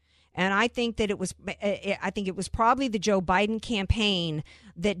Buttigieg. And I think that it was probably the Joe Biden campaign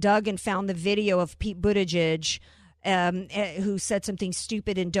that dug and found the video of Pete Buttigieg, who said something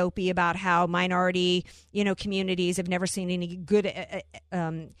stupid and dopey about how minority, communities have never seen any good,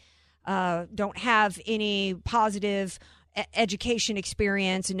 don't have any positive education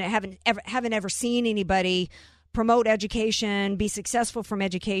experience, and haven't ever seen anybody promote education, be successful from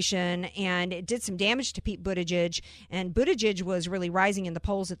education, and it did some damage to Pete Buttigieg, and Buttigieg was really rising in the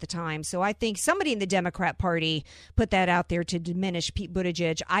polls at the time. So I think somebody in the Democrat Party put that out there to diminish Pete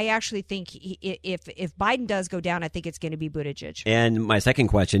Buttigieg. I actually think if Biden does go down, I think it's going to be Buttigieg. And my second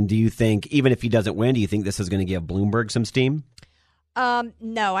question, do you think, even if he doesn't win, do you think this is going to give Bloomberg some steam?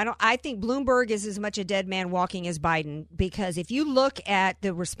 No, I don't. I think Bloomberg is as much a dead man walking as Biden, because if you look at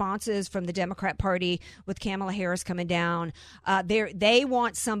the responses from the Democrat Party with Kamala Harris coming down, they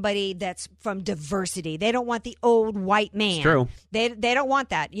want somebody that's from diversity. They don't want the old white man. It's true. They don't want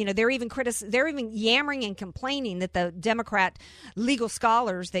that. They're even yammering and complaining that the Democrat legal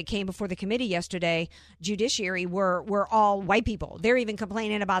scholars that came before the committee yesterday, judiciary, were all white people. They're even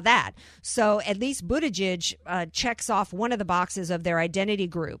complaining about that. So at least Buttigieg checks off one of the boxes of their identity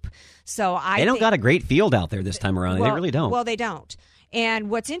group. So they don't got a great field out there this time around. They really don't. Well, they don't. And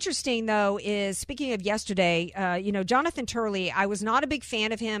what's interesting, though, is speaking of yesterday, Jonathan Turley, I was not a big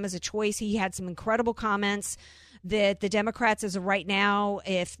fan of him as a choice. He had some incredible comments that the Democrats, as of right now,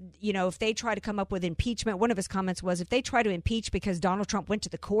 if they try to come up with impeachment, one of his comments was, if they try to impeach because Donald Trump went to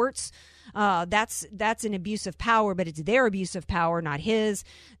the courts, that's an abuse of power, but it's their abuse of power, not his.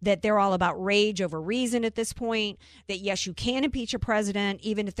 That they're all about rage over reason at this point. That yes, you can impeach a president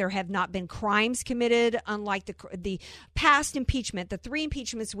even if there have not been crimes committed. Unlike the past impeachment, the 3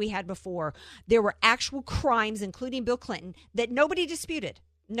 impeachments we had before, there were actual crimes, including Bill Clinton, that nobody disputed.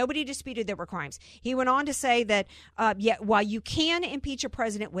 Nobody disputed there were crimes. He went on to say that, while you can impeach a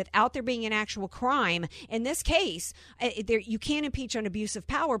president without there being an actual crime, in this case, you can impeach on abuse of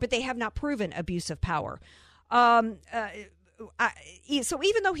power, but they have not proven abuse of power. So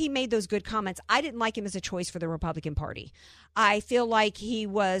even though he made those good comments, I didn't like him as a choice for the Republican Party. I feel like he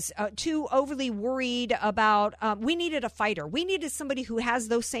was too overly worried about, we needed a fighter. We needed somebody who has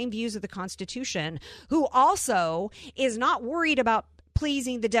those same views of the Constitution, who also is not worried about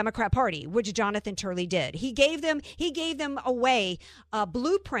pleasing the Democrat Party, which Jonathan Turley did. He gave them a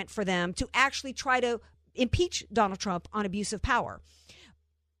blueprint for them to actually try to impeach Donald Trump on abuse of power.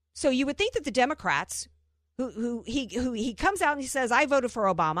 So you would think that the Democrats, who he comes out and he says, I voted for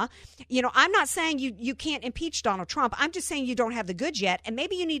Obama. I'm not saying you can't impeach Donald Trump. I'm just saying you don't have the goods yet. And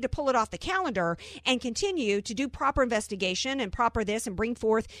maybe you need to pull it off the calendar and continue to do proper investigation and proper this and bring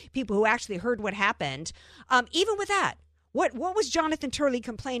forth people who actually heard what happened. Even with that, what was Jonathan Turley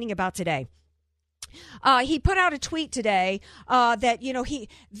complaining about today? He put out a tweet today that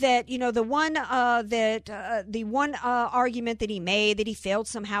the one argument that he made that he failed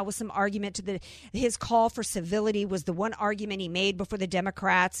somehow was some argument to his call for civility was the one argument he made before the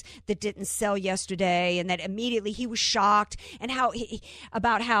Democrats that didn't sell yesterday, and that immediately he was shocked and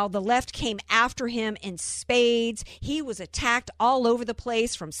about how the left came after him in spades. He was attacked all over the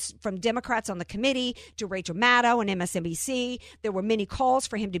place from Democrats on the committee to Rachel Maddow and MSNBC. There were many calls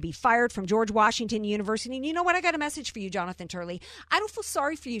for him to be fired from George Washington University. And you know what? I got a message for you, Jonathan Turley. I don't feel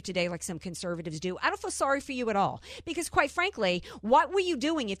sorry for you today like some conservatives do. I don't feel sorry for you at all. Because quite frankly, what were you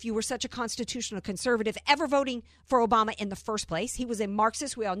doing if you were such a constitutional conservative ever voting for Obama in the first place? He was a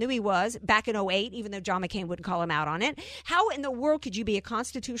Marxist. We all knew he was back in 2008, even though John McCain wouldn't call him out on it. How in the world could you be a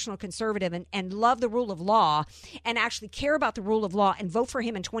constitutional conservative and love the rule of law and actually care about the rule of law and vote for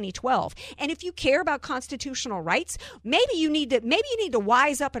him in 2012? And if you care about constitutional rights, maybe you need to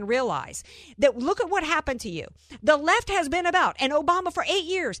wise up and realize that look at what happened to you. The left has been about, and Obama for 8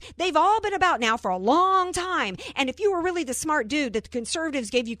 years, they've all been about now for a long time. And if you were really the smart dude that the conservatives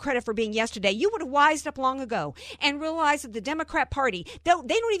gave you credit for being yesterday, you would have wised up long ago and realized that the Democrat Party, they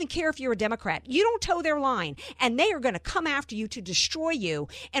don't even care if you're a Democrat. You don't toe their line, and they are going to come after you to destroy you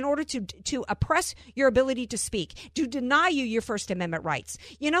in order to oppress your ability to speak, to deny you your First Amendment rights.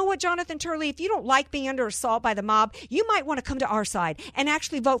 You know what, Jonathan Turley, if you don't like being under assault by the mob, you might want to come to our side and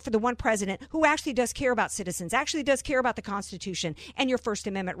actually vote for the one president who actually does care about citizens, actually does care about the Constitution and your First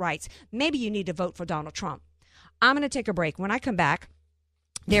Amendment rights. Maybe you need to vote for Donald Trump. I'm going to take a break. When I come back,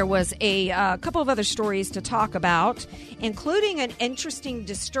 there was a couple of other stories to talk about, including an interesting,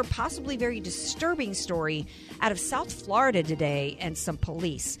 possibly very disturbing story out of South Florida today and some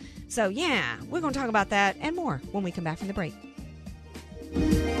police. So, yeah, we're going to talk about that and more when we come back from the break.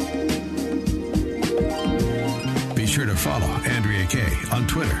 Be sure to follow Andrea Kaye on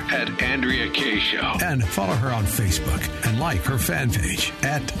Twitter @AndreaKayeShow. And follow her on Facebook and like her fan page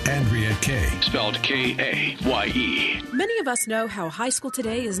 @AndreaKaye. Spelled Kaye. Many of us know how high school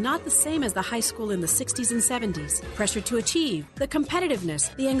today is not the same as the high school in the 60s and 70s. Pressure to achieve, the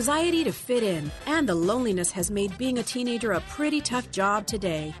competitiveness, the anxiety to fit in, and the loneliness has made being a teenager a pretty tough job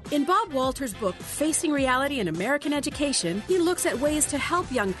today. In Bob Walter's book, Facing Reality in American Education, he looks at ways to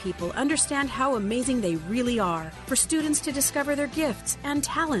help young people understand how amazing they really are. For students to discover their gifts and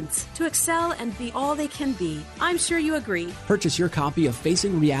talents, to excel and be all they can be. I'm sure you agree. Purchase your copy of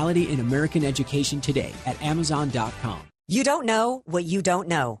Facing Reality in American Education today at Amazon.com. You don't know what you don't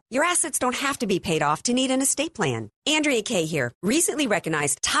know. Your assets don't have to be paid off to need an estate plan. Andrea Kaye here. Recently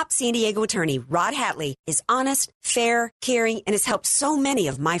recognized top San Diego attorney Rod Hatley is honest, fair, caring, and has helped so many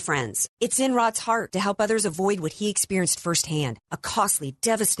of my friends. It's in Rod's heart to help others avoid what he experienced firsthand, a costly,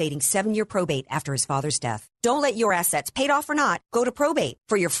 devastating 7-year probate after his father's death. Don't let your assets, paid off or not, go to probate.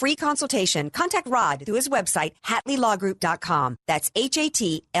 For your free consultation, contact Rod through his website, HatleyLawGroup.com. That's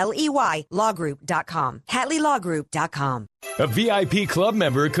HATLEY lawgroup.com. HatleyLawGroup.com. A VIP club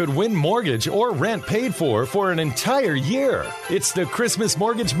member could win mortgage or rent paid for an entire year. It's the Christmas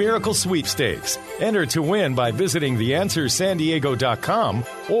Mortgage Miracle Sweepstakes. Enter to win by visiting theanswersandiego.com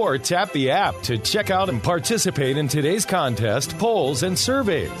or tap the app to check out and participate in today's contest, polls, and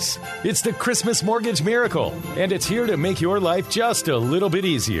surveys. It's the Christmas Mortgage Miracle, and it's here to make your life just a little bit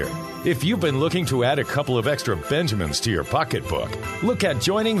easier. If you've been looking to add a couple of extra Benjamins to your pocketbook, look at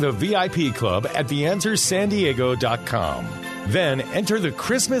joining the VIP club at theanswersandiego.com. Then enter the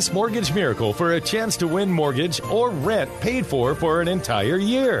Christmas Mortgage Miracle for a chance to win mortgage or rent paid for an entire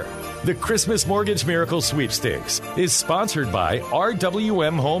year. The Christmas Mortgage Miracle Sweepstakes is sponsored by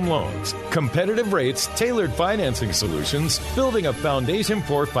RWM Home Loans. Competitive rates, tailored financing solutions, building a foundation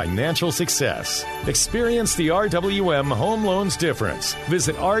for financial success. Experience the RWM Home Loans difference.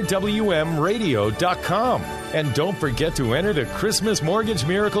 Visit rwmradio.com. And don't forget to enter the Christmas Mortgage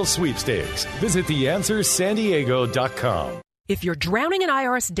Miracle Sweepstakes. Visit theanswersandiego.com. If you're drowning in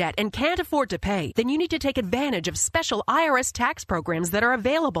IRS debt and can't afford to pay, then you need to take advantage of special IRS tax programs that are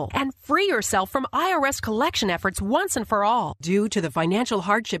available and free yourself from IRS collection efforts once and for all. Due to the financial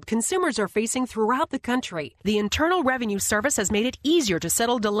hardship consumers are facing throughout the country, the Internal Revenue Service has made it easier to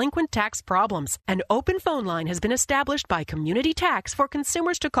settle delinquent tax problems. An open phone line has been established by Community Tax for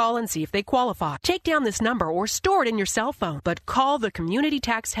consumers to call and see if they qualify. Take down this number or store it in your cell phone, but call the Community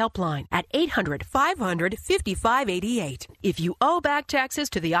Tax Helpline at 800-500-5588. If you owe back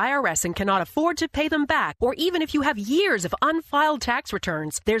taxes to the IRS and cannot afford to pay them back, or even if you have years of unfiled tax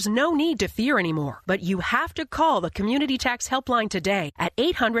returns, there's no need to fear anymore. But you have to call the Community Tax Helpline today at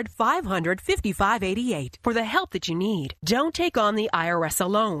 800-500-5588 for the help that you need. Don't take on the IRS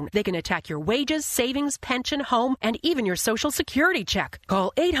alone. They can attack your wages, savings, pension, home, and even your Social Security check.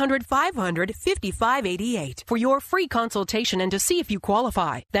 Call 800-500-5588 for your free consultation and to see if you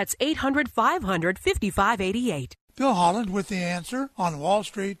qualify. That's 800-500-5588. Bill Holland with The Answer on Wall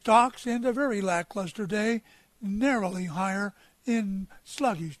Street. Stocks in a very lackluster day, narrowly higher in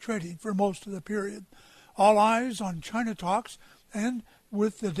sluggish trading for most of the period. All eyes on China talks, and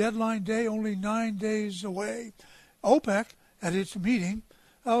with the deadline day only 9 days away, OPEC at its meeting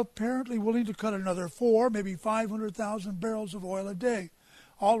apparently willing to cut another 4, maybe 500,000 barrels of oil a day,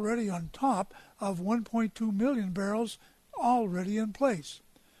 already on top of 1.2 million barrels already in place.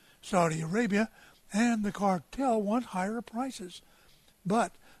 Saudi Arabia and the cartel want higher prices.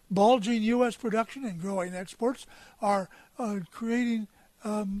 But bulging U.S. production and growing exports are creating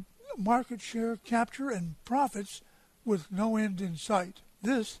market share capture and profits with no end in sight.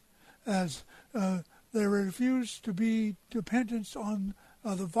 This as they refuse to be dependent on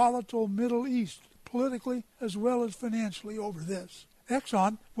the volatile Middle East, politically as well as financially over this.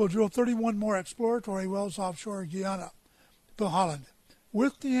 Exxon will drill 31 more exploratory wells offshore Guyana. Bill Holland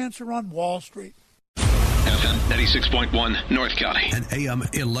with The Answer on Wall Street. FM 96.1 North County and AM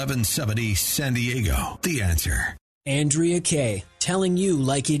 1170 San Diego. The Answer. Andrea Kaye, telling you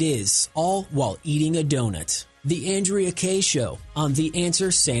like it is, all while eating a donut. The Andrea Kaye Show on The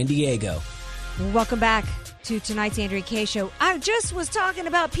Answer San Diego. Welcome back to tonight's Andrea Kaye Show. I just was talking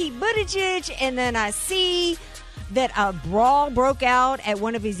about Pete Buttigieg, and then I see that a brawl broke out at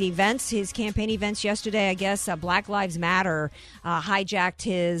one of his events, his campaign events yesterday. I guess Black Lives Matter hijacked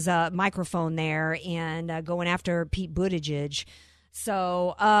his microphone there and going after Pete Buttigieg.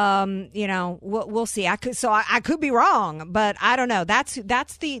 So, we'll see. I could be wrong, but I don't know. That's who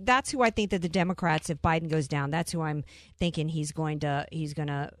I think that the Democrats, if Biden goes down, that's who I'm thinking he's going to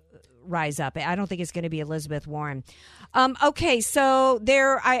rise up. I don't think it's going to be Elizabeth Warren. Okay, so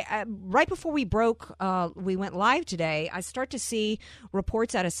I right before we went live today, I start to see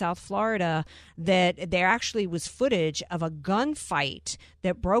reports out of South Florida that there actually was footage of a gunfight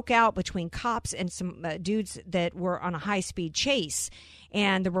that broke out between cops and some dudes that were on a high-speed chase.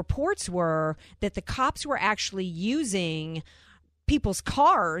 And the reports were that the cops were actually using people's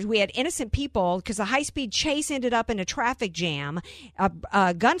cars. We had innocent people because a high-speed chase ended up in a traffic jam. A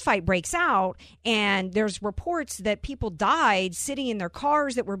gunfight breaks out, and there's reports that people died sitting in their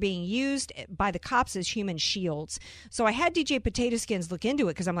cars that were being used by the cops as human shields. So I had DJ Potato Skins look into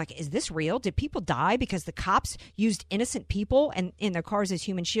it because I'm like, is this real? Did people die because the cops used innocent people and in their cars as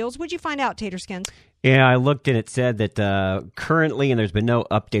human shields? What'd you find out, Tater Skins? Yeah, I looked and it said that currently, and there's been no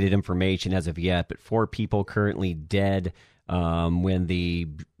updated information as of yet, but 4 people currently dead. When the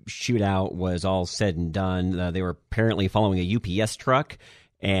shootout was all said and done, they were apparently following a UPS truck,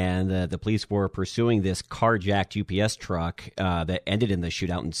 and the police were pursuing this carjacked UPS truck that ended in the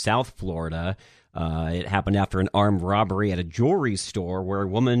shootout in South Florida. It happened after an armed robbery at a jewelry store where a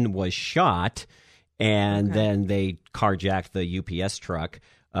woman was shot, and then they carjacked the UPS truck.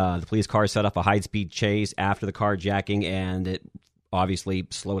 The police car set off a high-speed chase after the carjacking, and it obviously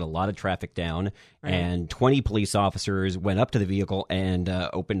slowed a lot of traffic down. Right. And 20 police officers went up to the vehicle and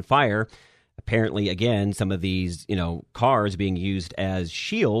opened fire. Apparently, again, some of these, cars being used as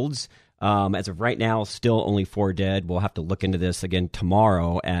shields. As of right now, still only 4 dead. We'll have to look into this again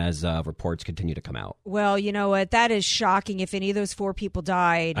tomorrow as reports continue to come out. Well, you know what? That is shocking if any of those 4 people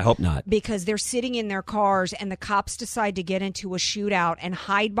died. I hope not. Because they're sitting in their cars and the cops decide to get into a shootout and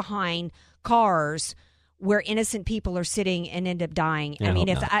hide behind cars where innocent people are sitting and end up dying. Yeah, I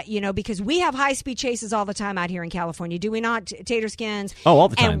mean, because we have high-speed chases all the time out here in California. Do we not, Tater Skins? Oh, all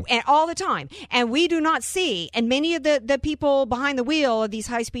the time. And all the time. And we do not see, and many of the people behind the wheel of these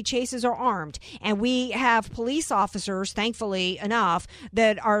high-speed chases are armed. And we have police officers, thankfully enough,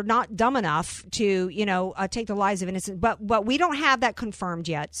 that are not dumb enough to, take the lives of innocent. But we don't have that confirmed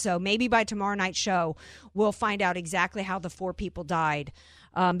yet. So maybe by tomorrow night's show, we'll find out exactly how the 4 people died.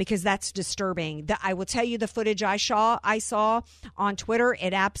 Because that's disturbing. I will tell you the footage I saw on Twitter,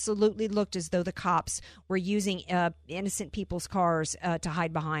 it absolutely looked as though the cops were using innocent people's cars to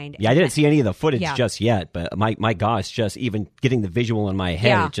hide behind. Yeah, I didn't see any of the footage just yet, but my gosh, just even getting the visual in my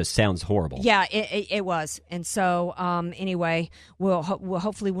head, it just sounds horrible. Yeah, it was. And so anyway,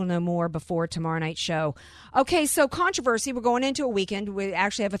 hopefully we'll know more before tomorrow night's show. Okay, so controversy. We're going into a weekend. We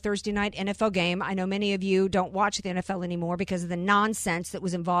actually have a Thursday night NFL game. I know many of you don't watch the NFL anymore because of the nonsense that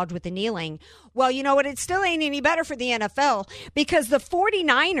was involved with the kneeling. Well, you know what? It still ain't any better for the NFL because the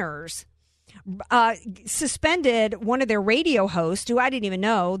 49ers suspended one of their radio hosts, who I didn't even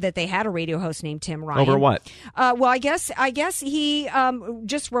know that they had a radio host named Tim Ryan. Over what? Well, I guess he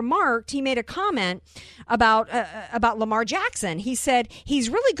just remarked, he made a comment about Lamar Jackson. He said he's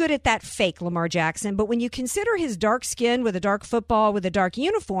really good at that fake Lamar Jackson, but when you consider his dark skin with a dark football with a dark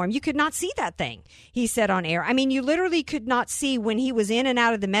uniform, you could not see that thing, he said on air. I mean, you literally could not see when he was in and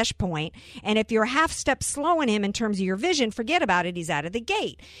out of the mesh point, and if you're a half step slow in him in terms of your vision, forget about it, he's out of the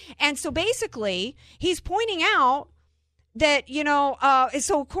gate. And so basically, he's pointing out that,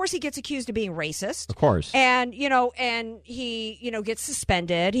 so of course he gets accused of being racist. Of course. And, and he, gets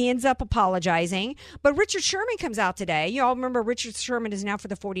suspended. He ends up apologizing. But Richard Sherman comes out today. You all remember Richard Sherman is now for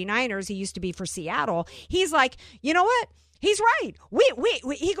the 49ers. He used to be for Seattle. He's like, you know what? He's right.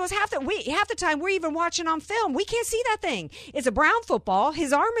 He goes, half the time we're even watching on film. We can't see that thing. It's a brown football.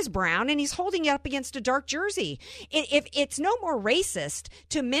 His arm is brown, and he's holding it up against a dark jersey. If it's no more racist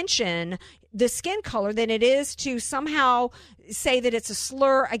to mention the skin color than it is to somehow say that it's a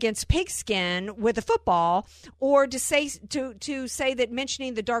slur against pigskin with a football, or to say that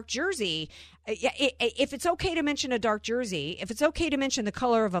mentioning the dark jersey. If it's okay to mention a dark jersey, if it's okay to mention the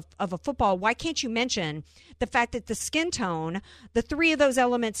color of a football, why can't you mention the fact that the skin tone, the 3 of those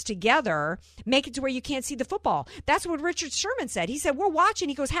elements together, make it to where you can't see the football? That's what Richard Sherman said. He said, we're watching.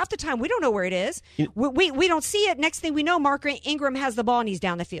 He goes, half the time we don't know where it is. We don't see it. Next thing we know, Mark Ingram has the ball and he's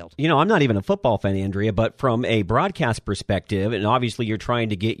down the field. I'm not even a football fan, Andrea, but from a broadcast perspective, and obviously you're trying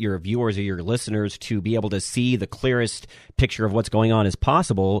to get your viewers or your listeners to be able to see the clearest picture of what's going on as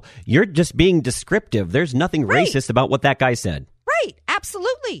possible, you're just being descriptive. There's nothing racist about what that guy said. Right,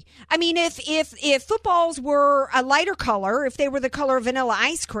 absolutely. I mean, if footballs were a lighter color, if they were the color of vanilla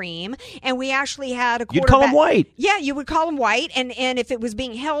ice cream, and we actually had a quarterback, you'd call them white. Yeah, you would call them white. And if it was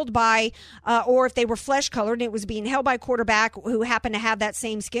being held by, or if they were flesh colored and it was being held by a quarterback who happened to have that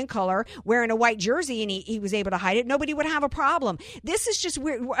same skin color, wearing a white jersey, and he was able to hide it, nobody would have a problem. This is just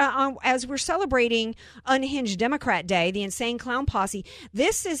as we're celebrating Unhinged Democrat Day, the Insane Clown Posse.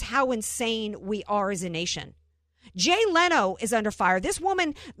 This is how insane we are as a nation. Jay Leno is under fire. This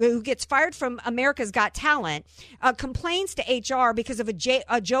woman who gets fired from America's Got Talent complains to HR because of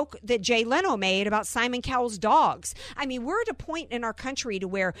a joke that Jay Leno made about Simon Cowell's dogs. I mean, we're at a point in our country to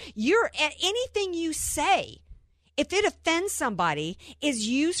where anything you say, if it offends somebody, is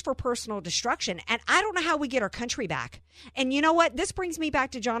used for personal destruction. And I don't know how we get our country back. And you know what? This brings me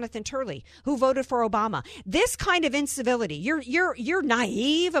back to Jonathan Turley, who voted for Obama. This kind of incivility, you're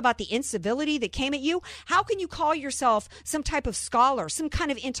naive about the incivility that came at you. How can you call yourself some type of scholar, some kind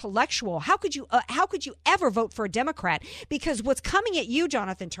of intellectual? How could you ever vote for a Democrat? Because what's coming at you,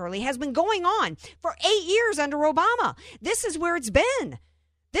 Jonathan Turley, has been going on for 8 years under Obama. This is where it's been.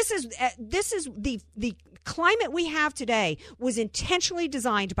 This is the climate we have today was intentionally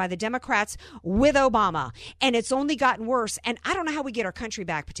designed by the Democrats with Obama, and it's only gotten worse. And I don't know how we get our country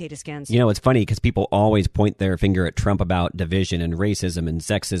back, Potato Skins. It's funny because people always point their finger at Trump about division and racism and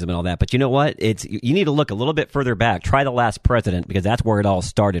sexism and all that. But you know what? You need to look a little bit further back. Try the last president, because that's where it all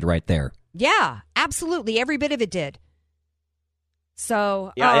started right there. Yeah, absolutely. Every bit of it did.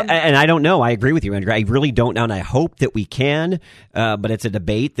 So, and I don't know. I agree with you, Andrea. I really don't know, and I hope that we can, but it's a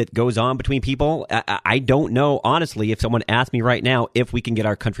debate that goes on between people. I don't know, honestly, if someone asked me right now if we can get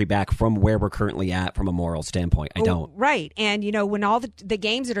our country back from where we're currently at from a moral standpoint. I don't. Right. And, when all the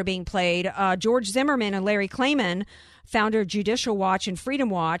games that are being played, George Zimmerman and Larry Klayman, founder of Judicial Watch and Freedom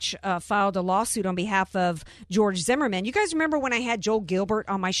Watch, filed a lawsuit on behalf of George Zimmerman. You guys remember when I had Joel Gilbert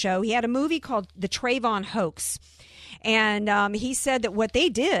on my show? He had a movie called The Trayvon Hoax. And he said that what they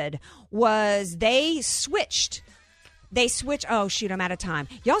did was they switched. Oh, shoot, I'm out of time.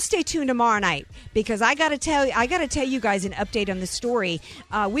 Y'all stay tuned tomorrow night because I got to tell you guys an update on this story.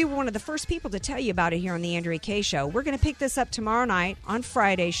 We were one of the first people to tell you about it here on the Andrea Kaye Show. We're going to pick this up tomorrow night on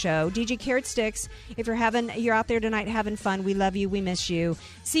Friday's show. DJ Carrot Sticks, if you're out there tonight having fun, we love you. We miss you.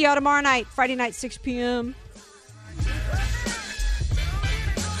 See y'all tomorrow night, Friday night, 6 p.m.